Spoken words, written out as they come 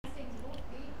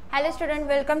Hello student,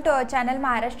 welcome to our channel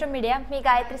Maharashtra media. मी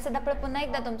गायत्री सदाफळ पुन्हा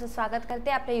एकदा तुमचं स्वागत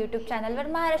करते आपल्या यूट्यूब चॅनलवर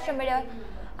महाराष्ट्र मीडियावर.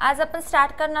 आज आपण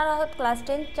स्टार्ट करणार आहोत class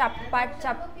 10 part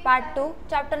 2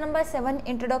 chapter number 7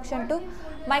 introduction to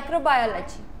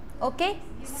microbiology. Okay,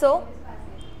 सो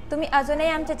तुम्ही अजूनही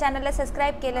आमच्या चॅनलला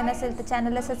सबस्क्राईब केलं नसेल तर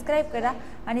चॅनलला सबस्क्राईब करा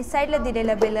आणि साईडला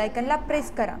दिलेल्या बेल आयकनला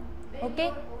प्रेस करा. Okay,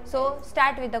 so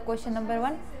start with the question number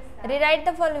 1. Rewrite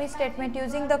the following statement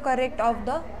using the correct of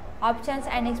the options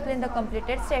and explain the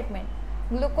completed statement.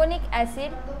 Gluconic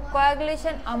acid,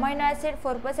 coagulation, amino acid,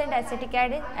 4% acetic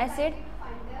acid,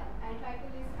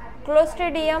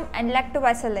 Clostridium and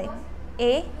lactobacilli.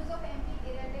 A.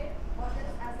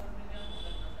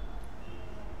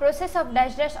 Process of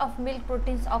dash of milk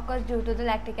proteins occurs due to the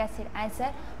lactic acid. Answer.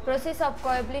 Process of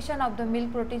coagulation of the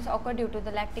milk proteins occur due to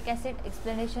the lactic acid.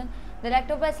 Explanation. The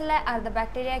lactobacilli are the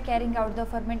bacteria carrying out the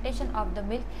fermentation of the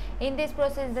milk. In this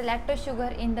process, the lactose sugar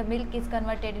in the milk is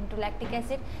converted into lactic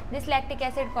acid. This lactic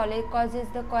acid causes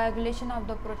the coagulation of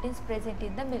the proteins present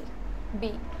in the milk.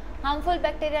 B. Harmful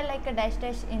bacteria like a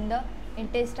dash in the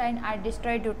intestine are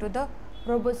destroyed due to the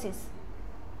proboscis.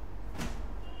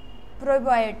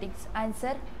 Probiotics.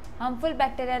 Answer. Harmful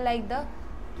bacteria like the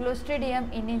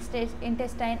Clostridium in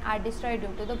intestine are destroyed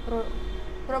due to the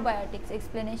probiotics.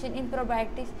 Explanation. In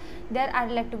probiotics, there are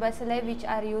lactobacilli which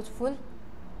are useful.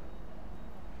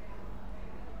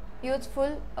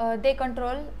 They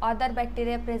control other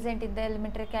bacteria present in the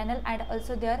alimentary canal and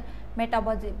also their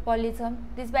metabolism.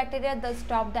 This bacteria thus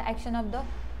stop the action of the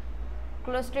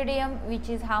Clostridium, which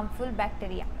is harmful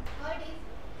bacteria.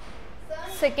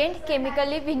 Second,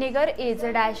 chemically vinegar is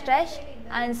a dash.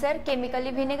 Answer.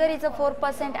 Chemically vinegar is a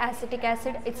 4% acetic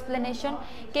acid. Explanation.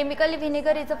 Chemically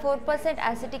vinegar is a 4%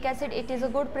 acetic acid. It is a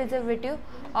good preservative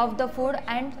of the food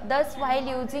and thus while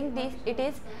using this it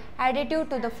is additive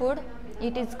to the food.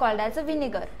 It is called as a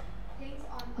vinegar.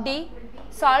 D.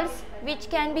 Salts which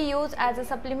can be used as a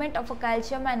supplement of a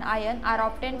calcium and iron are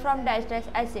obtained from dash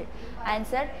acid.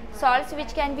 Answer. Salts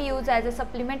which can be used as a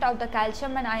supplement of the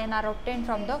calcium and iron are obtained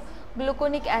from the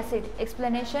gluconic acid.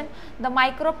 Explanation. The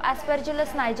microbe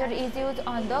Aspergillus niger is used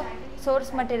on the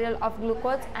source material of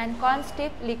glucose and corn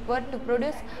stiff liquid to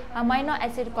produce amino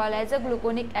acid called as a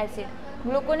gluconic acid.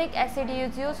 Gluconic acid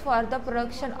is used for the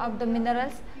production of the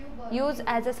minerals used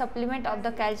as a supplement of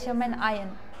the calcium and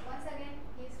iron.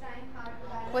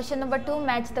 Question number 2.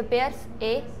 Match the pairs.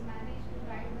 A.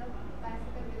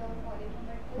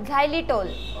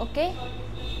 Xylitol. Okay,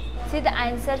 see the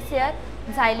answers here.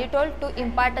 Xylitol to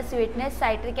impart a sweetness,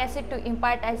 citric acid to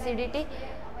impart acidity,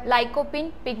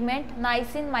 lycopene pigment,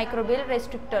 niacin microbial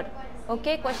restrictor.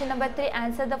 Okay, question number 3.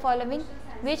 Answer the following.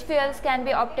 Which fuels can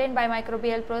be obtained by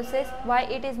microbial process? Why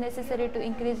it is necessary to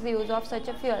increase the use of such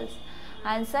a fuels?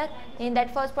 Answer. In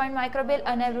that first point, microbial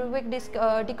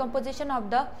anaerobic decomposition of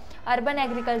the urban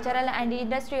agricultural and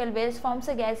industrial waste forms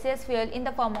a gaseous fuel in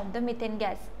the form of the methane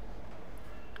gas.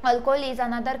 Alcohol is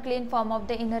another clean form of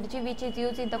the energy which is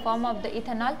used in the form of the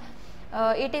ethanol.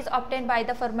 It is obtained by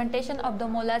the fermentation of the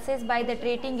molasses by the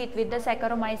treating it with the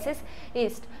Saccharomyces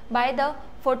yeast. By the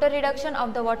photoreduction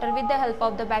of the water with the help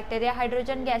of the bacteria,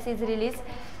 hydrogen gas is released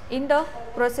in the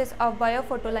process of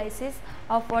biophotolysis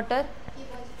of water.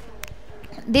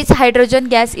 This hydrogen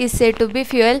gas is said to be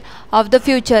fuel of the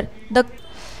future.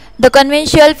 The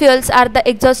conventional fuels are the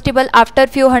exhaustible after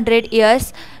few hundred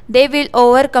years. They will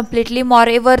over completely.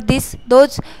 Moreover,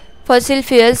 those fossil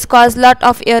fuels cause lot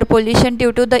of air pollution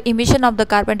due to the emission of the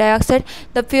carbon dioxide.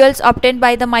 The fuels obtained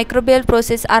by the microbial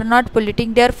process are not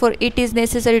polluting. Therefore, it is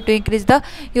necessary to increase the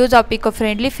use of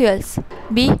eco-friendly fuels.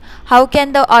 B. How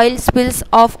can the oil spills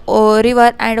of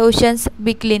river and oceans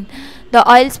be clean? The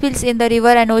oil spills in the river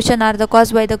and ocean are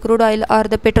caused by the crude oil or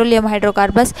the petroleum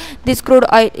hydrocarbons. This crude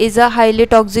oil is highly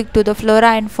toxic to the flora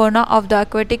and fauna of the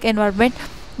aquatic environment.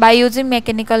 By using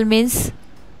mechanical means,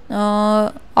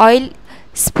 oil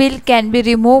spill can be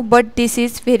removed, but this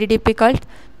is very difficult.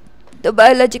 The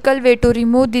biological way to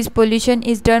remove this pollution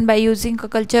is done by using a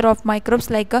culture of microbes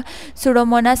like a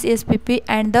Pseudomonas spp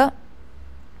and the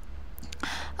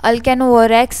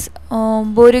Alcanovorax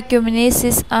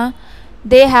boricuminosus.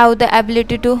 They have the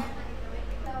ability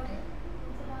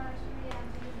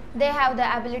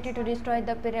to destroy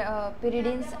the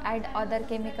pyridines and other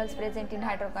chemicals present in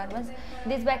hydrocarbons.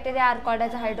 These bacteria are called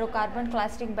as hydrocarbon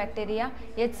clastic bacteria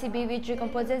HCB, which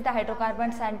decomposes the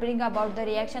hydrocarbons and bring about the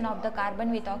reaction of the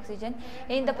carbon with oxygen.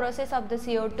 In the process of the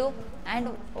CO2 and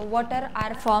water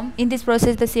are formed. In this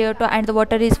process, the CO2 and the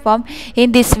water is formed.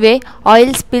 In this way,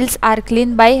 oil spills are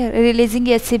cleaned by releasing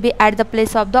HCB at the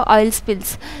place of the oil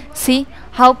spills. See,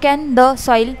 how can the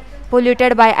soil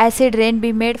polluted by acid rain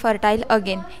be made fertile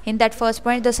again? In that first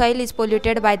point, the soil is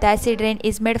polluted by the acid rain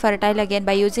is made fertile again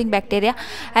by using bacteria,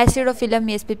 Acidophyllum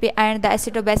spp, and the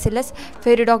Acetobacillus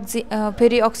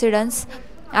perioxidans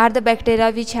are the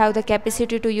bacteria which have the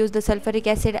capacity to use the sulfuric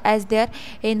acid as their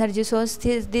energy source.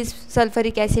 This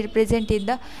sulfuric acid present in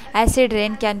the acid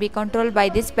rain can be controlled by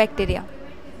this bacteria.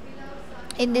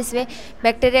 In this way,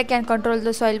 bacteria can control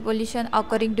the soil pollution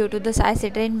occurring due to the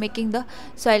acid rain, making the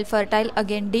soil fertile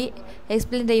again. D.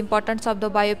 Explain the importance of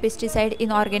the biopesticide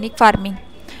in organic farming.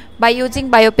 By using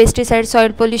biopesticides,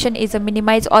 soil pollution is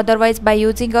minimized. Otherwise, by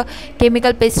using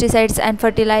chemical pesticides and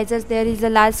fertilizers, there is a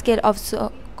large scale of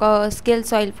scale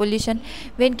soil pollution.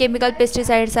 When chemical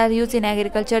pesticides are used in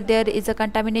agriculture, there is a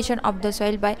contamination of the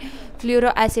soil by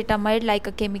fluoroacetamide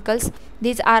like chemicals.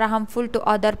 These are harmful to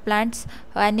other plants,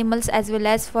 animals as well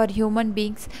as for human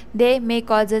beings. They may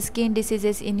cause skin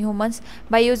diseases in humans.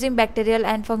 By using bacterial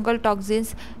and fungal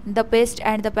toxins, the pest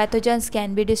and the pathogens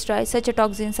can be destroyed. Such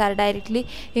toxins are directly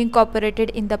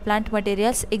incorporated in the plant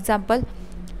materials. Example,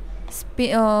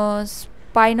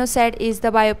 spinosad is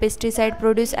the biopesticide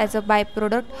produced as a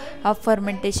byproduct of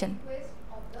fermentation.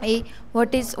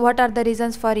 What are the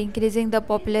reasons for increasing the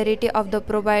popularity of the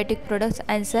probiotic products?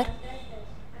 Answer,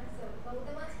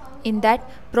 in that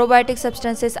probiotic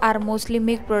substances are mostly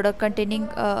milk product containing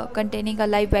a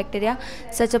live bacteria.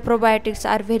 Such probiotics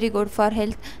are very good for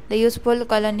health. The useful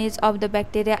colonies of the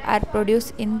bacteria are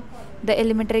produced in the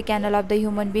alimentary canal of the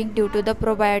human being. Due to the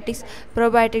probiotics,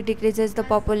 probiotic decreases the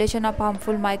population of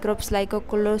harmful microbes like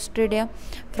clostridium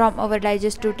from our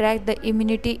digestive tract. The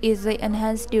immunity is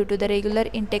enhanced due to the regular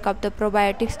intake of the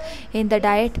probiotics in the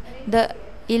diet. The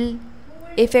ill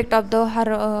effect of the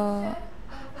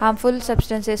harmful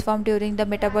substances formed during the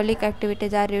metabolic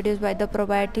activities are reduced by the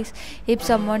probiotics. If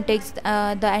someone takes the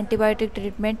antibiotic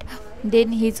treatment,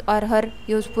 then his or her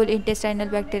useful intestinal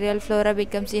bacterial flora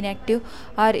becomes inactive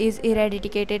or is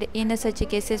eradicated. In such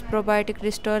cases, probiotics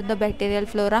restore the bacterial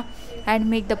flora and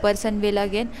make the person well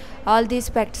again. All these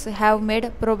facts have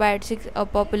made probiotics a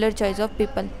popular choice of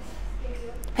people.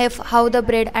 How the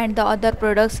bread and the other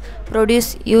products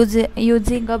produced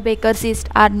using a baker's yeast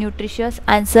are nutritious?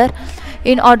 Answer,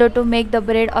 in order to make the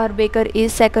bread or baker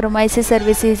yeast, Saccharomyces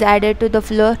cerevisiae is added to the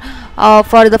flour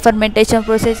for the fermentation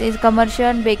process. In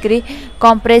commercial bakery,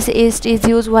 compressed yeast is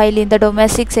used, while in the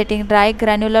domestic setting, dry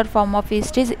granular form of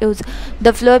yeast is used.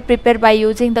 The flour prepared by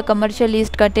using the commercial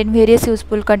yeast contain various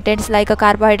useful contents like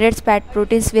carbohydrates, fat,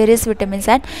 proteins, various vitamins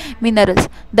and minerals.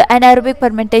 The anaerobic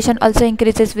fermentation also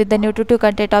increases with the nutritive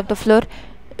content of the flour.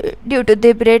 Due to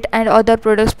the bread and other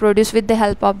products produced with the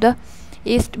help of the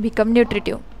yeast become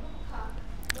nutritive.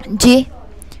 G.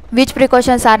 Which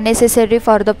precautions are necessary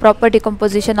for the proper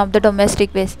decomposition of the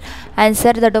domestic waste?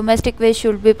 Answer, the domestic waste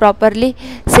should be properly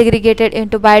segregated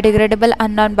into biodegradable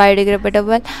and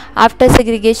non-biodegradable. After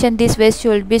segregation, this waste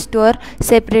should be stored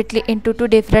separately into two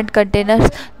different containers.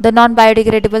 The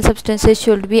non-biodegradable substances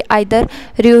should be either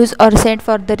reused or sent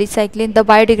for the recycling. The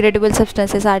biodegradable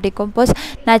substances are decomposed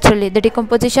naturally. The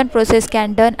decomposition process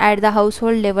can be done at the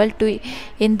household level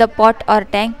in the pot or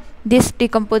tank. This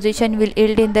decomposition will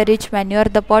yield in the rich manure.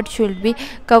 The pot should be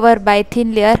covered by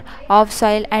thin layer of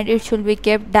soil and it should be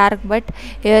kept dark but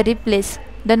airy place.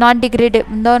 The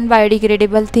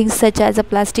non-biodegradable things such as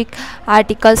plastic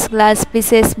articles, glass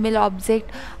pieces, metal object,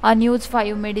 unused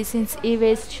biomedicines,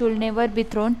 e-waste should never be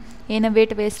thrown in a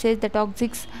wet wastage. The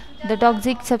toxic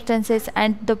substances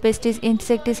and the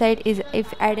insecticide is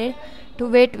if added to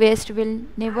wet waste will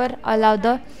never allow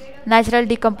the natural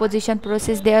decomposition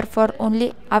process. Therefore,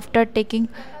 only after taking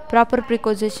proper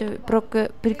precautions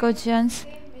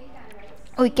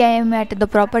we can aim at the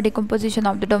proper decomposition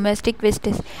of the domestic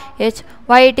wastes. H.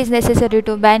 Why it is necessary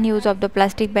to ban use of the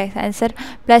plastic bags? Answer,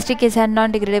 plastic is a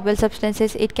non-degradable substance.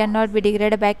 It cannot be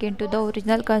degraded back into the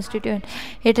original constituent.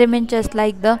 It remains just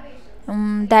like the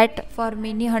that for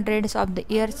many hundreds of the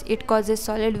years. It causes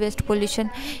solid waste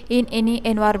pollution in any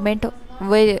environment.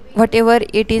 Whatever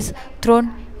it is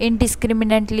thrown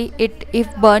indiscriminately,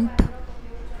 if burnt,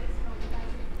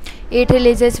 it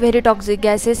releases very toxic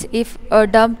gases. If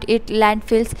dumped in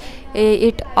landfills,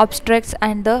 it obstructs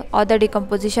and the other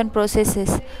decomposition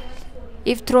processes.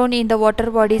 If thrown in the water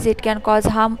bodies, it can cause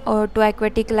harm to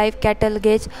aquatic life. Cattle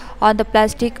gauge on the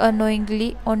plastic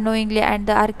unknowingly and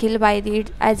they are killed by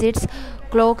it as it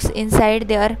clogs inside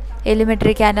their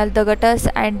alimentary canal. The gutters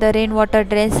and the rainwater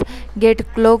drains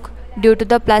get clogged due to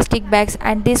the plastic bags,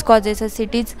 and this causes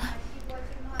cities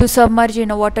to submerge in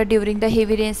water during the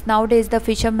heavy rains. Nowadays, the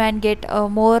fishermen get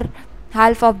more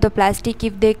half of the plastic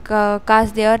if they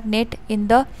cast their net in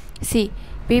the sea.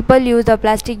 People use the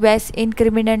plastic bags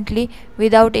incrementally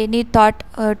without any thought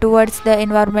towards the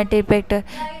environmental impact.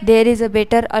 There is a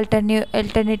better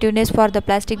alternativeness for the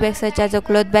plastic bags such as the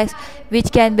cloth bags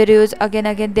which can be reused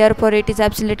again. Therefore, it is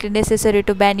absolutely necessary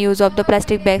to ban use of the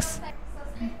plastic bags.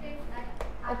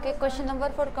 Okay, question number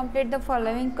 4. Complete the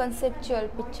following conceptual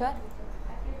picture.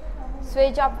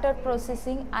 Swage after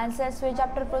processing. Answer: swage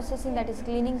after processing, that is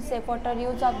cleaning, safe water,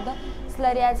 use of the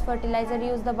slurry as fertilizer,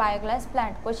 use the biogas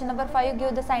plant. Question number 5.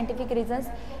 Give the scientific reasons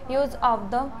use of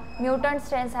the mutant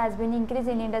strains has been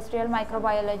increased in industrial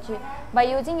microbiology. By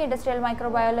using industrial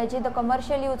microbiology, the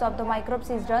commercial use of the microbes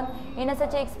is done. In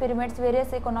such experiments,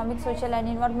 various economic, social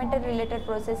and environmental related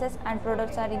processes and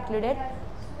products are included.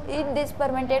 In this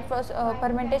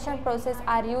fermentation process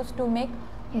are used to make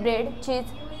bread,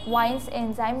 cheese, wines,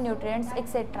 enzyme, nutrients,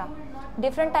 etc.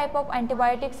 Different type of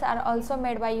antibiotics are also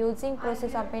made by using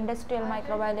process of industrial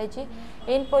microbiology.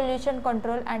 In pollution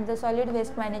control and the solid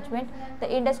waste management,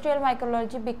 the industrial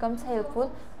microbiology becomes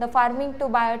helpful. The farming to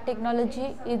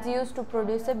biotechnology is used to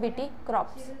produce BT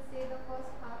crops.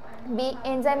 B.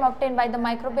 Enzyme obtained by the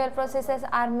microbial processes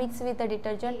are mixed with the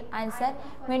detergent. Answer: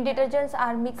 when detergents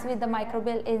are mixed with the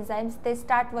microbial enzymes, they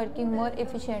start working more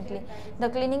efficiently. The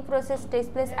cleaning process takes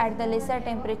place at the lesser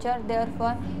temperature.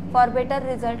 Therefore, for better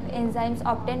result, enzymes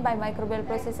obtained by microbial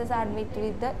processes are mixed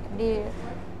with the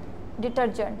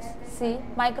detergents. C.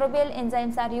 Microbial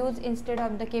enzymes are used instead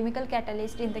of the chemical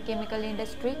catalyst in the chemical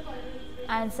industry.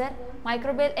 Answer: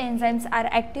 microbial enzymes are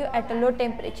active at a low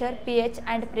temperature, pH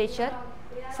and pressure.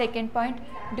 Second point,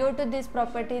 due to this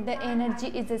property, the energy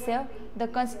is saved. The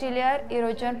constellar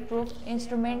erosion proof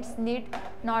instruments need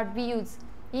not be used.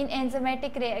 In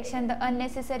enzymatic reaction, the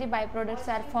unnecessary byproducts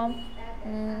are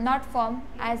not formed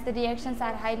as the reactions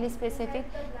are highly specific.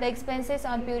 The expenses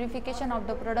on purification of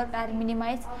the product are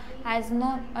minimized as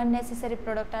no unnecessary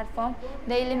product are formed.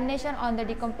 The elimination on the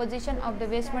decomposition of the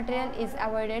waste material is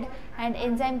avoided and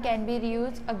enzyme can be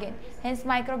reused again. Hence,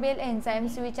 microbial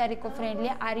enzymes which are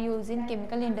eco-friendly are used in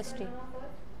chemical industry.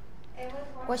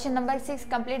 Question number 6.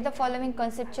 Complete the following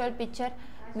conceptual picture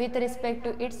with respect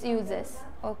to its uses.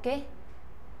 Okay.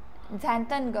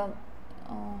 Xanthan gum.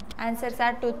 Answers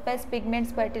are toothpaste,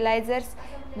 pigments, fertilizers,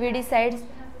 weedicides,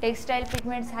 textile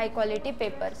pigments, high quality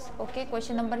papers. Okay.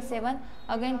 Question number 7.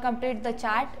 Again complete the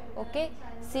chart. Okay.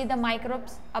 See the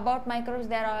microbes. About microbes,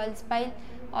 there are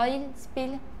oil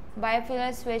spill,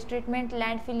 biofuels, waste treatment,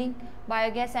 landfilling,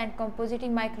 biogas and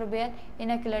compositing microbial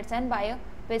inoculants and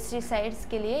biopesticides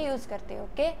के लिए use करते हैं.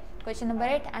 Okay. Question number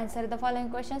 8. Answer the following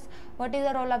questions. What is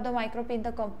the role of the microbe in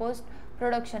the compost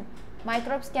production?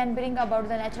 Microbes can bring about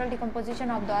the natural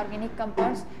decomposition of the organic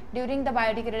compounds. During the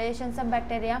biodegradation, some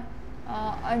bacteria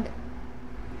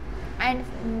and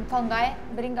fungi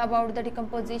bring about the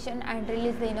decomposition and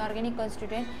release the inorganic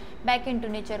constituent back into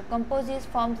nature. Compost is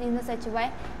formed in such a way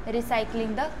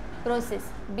recycling the process.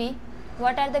 B.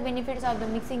 What are the benefits of the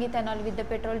mixing ethanol with the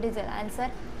petrol diesel? Answer: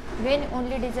 when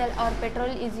only diesel or petrol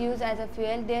is used as a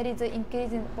fuel, there is an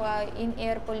increase in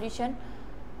air pollution.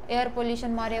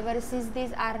 Moreover, since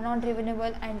these are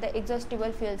non-renewable and the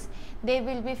exhaustible fuels, they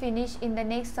will be finished in the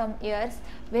next some years.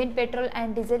 When petrol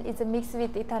and diesel is mixed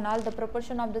with ethanol, the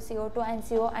proportion of the CO2 and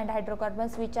CO and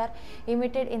hydrocarbons which are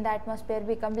emitted in the atmosphere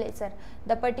become lesser.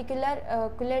 The particular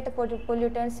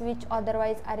pollutants which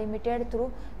otherwise are emitted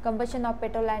through combustion of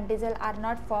petrol and diesel are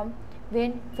not formed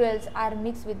when fuels are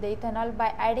mixed with the ethanol.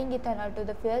 By adding ethanol to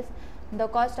the fuels, the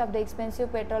cost of the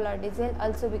expensive petrol or diesel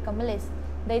also become less.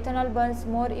 The ethanol burns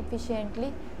more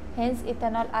efficiently, hence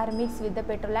ethanol are mixed with the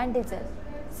petrol and diesel.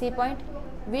 C point.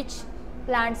 Which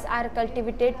plants are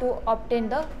cultivated to obtain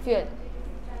the fuel?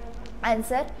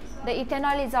 Answer: the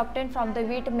ethanol is obtained from the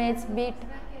wheat, maize, beet,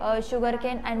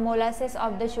 sugarcane and molasses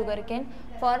of the sugarcane.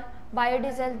 For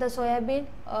biodiesel, the soybean,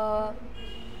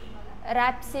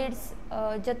 rapeseeds,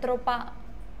 jatropha,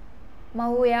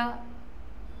 mahuya,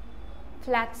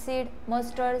 flaxseed,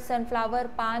 mustard, sunflower,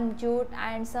 palm, jute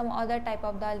and some other type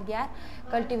of the algae are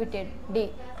cultivated. D.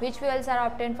 Which fuels are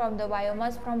obtained from the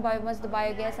biomass? From biomass, the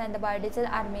biogas and the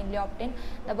biodiesel are mainly obtained.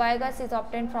 The biogas is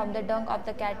obtained from the dung of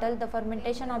the cattle. The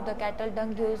fermentation of the cattle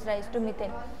dung gives rise to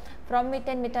methane. From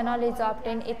methane, methanol is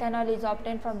obtained. Ethanol is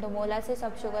obtained from the molasses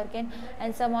of sugarcane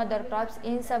and some other crops.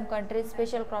 In some countries,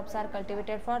 special crops are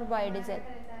cultivated for biodiesel.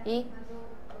 E.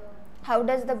 How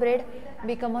does the bread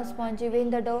become a spongy?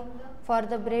 When the dough for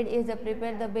the bread is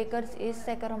prepared, the baker's yeast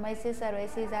Saccharomyces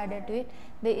cerevisiae is added to it.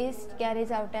 The yeast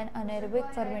carries out an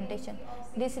anaerobic fermentation.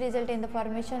 This results in the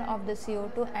formation of the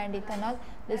CO2 and ethanol.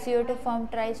 The CO2 form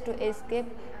tries to escape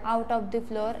out of the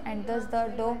flour and thus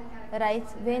the dough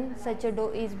rice. When such a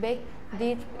dough is baked,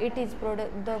 it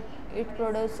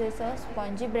produces a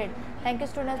spongy bread. Thank you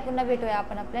students, पुन्हा भेटूया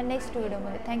आपण आपल्या next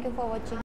व्हिडिओमध्ये. Thank you for watching.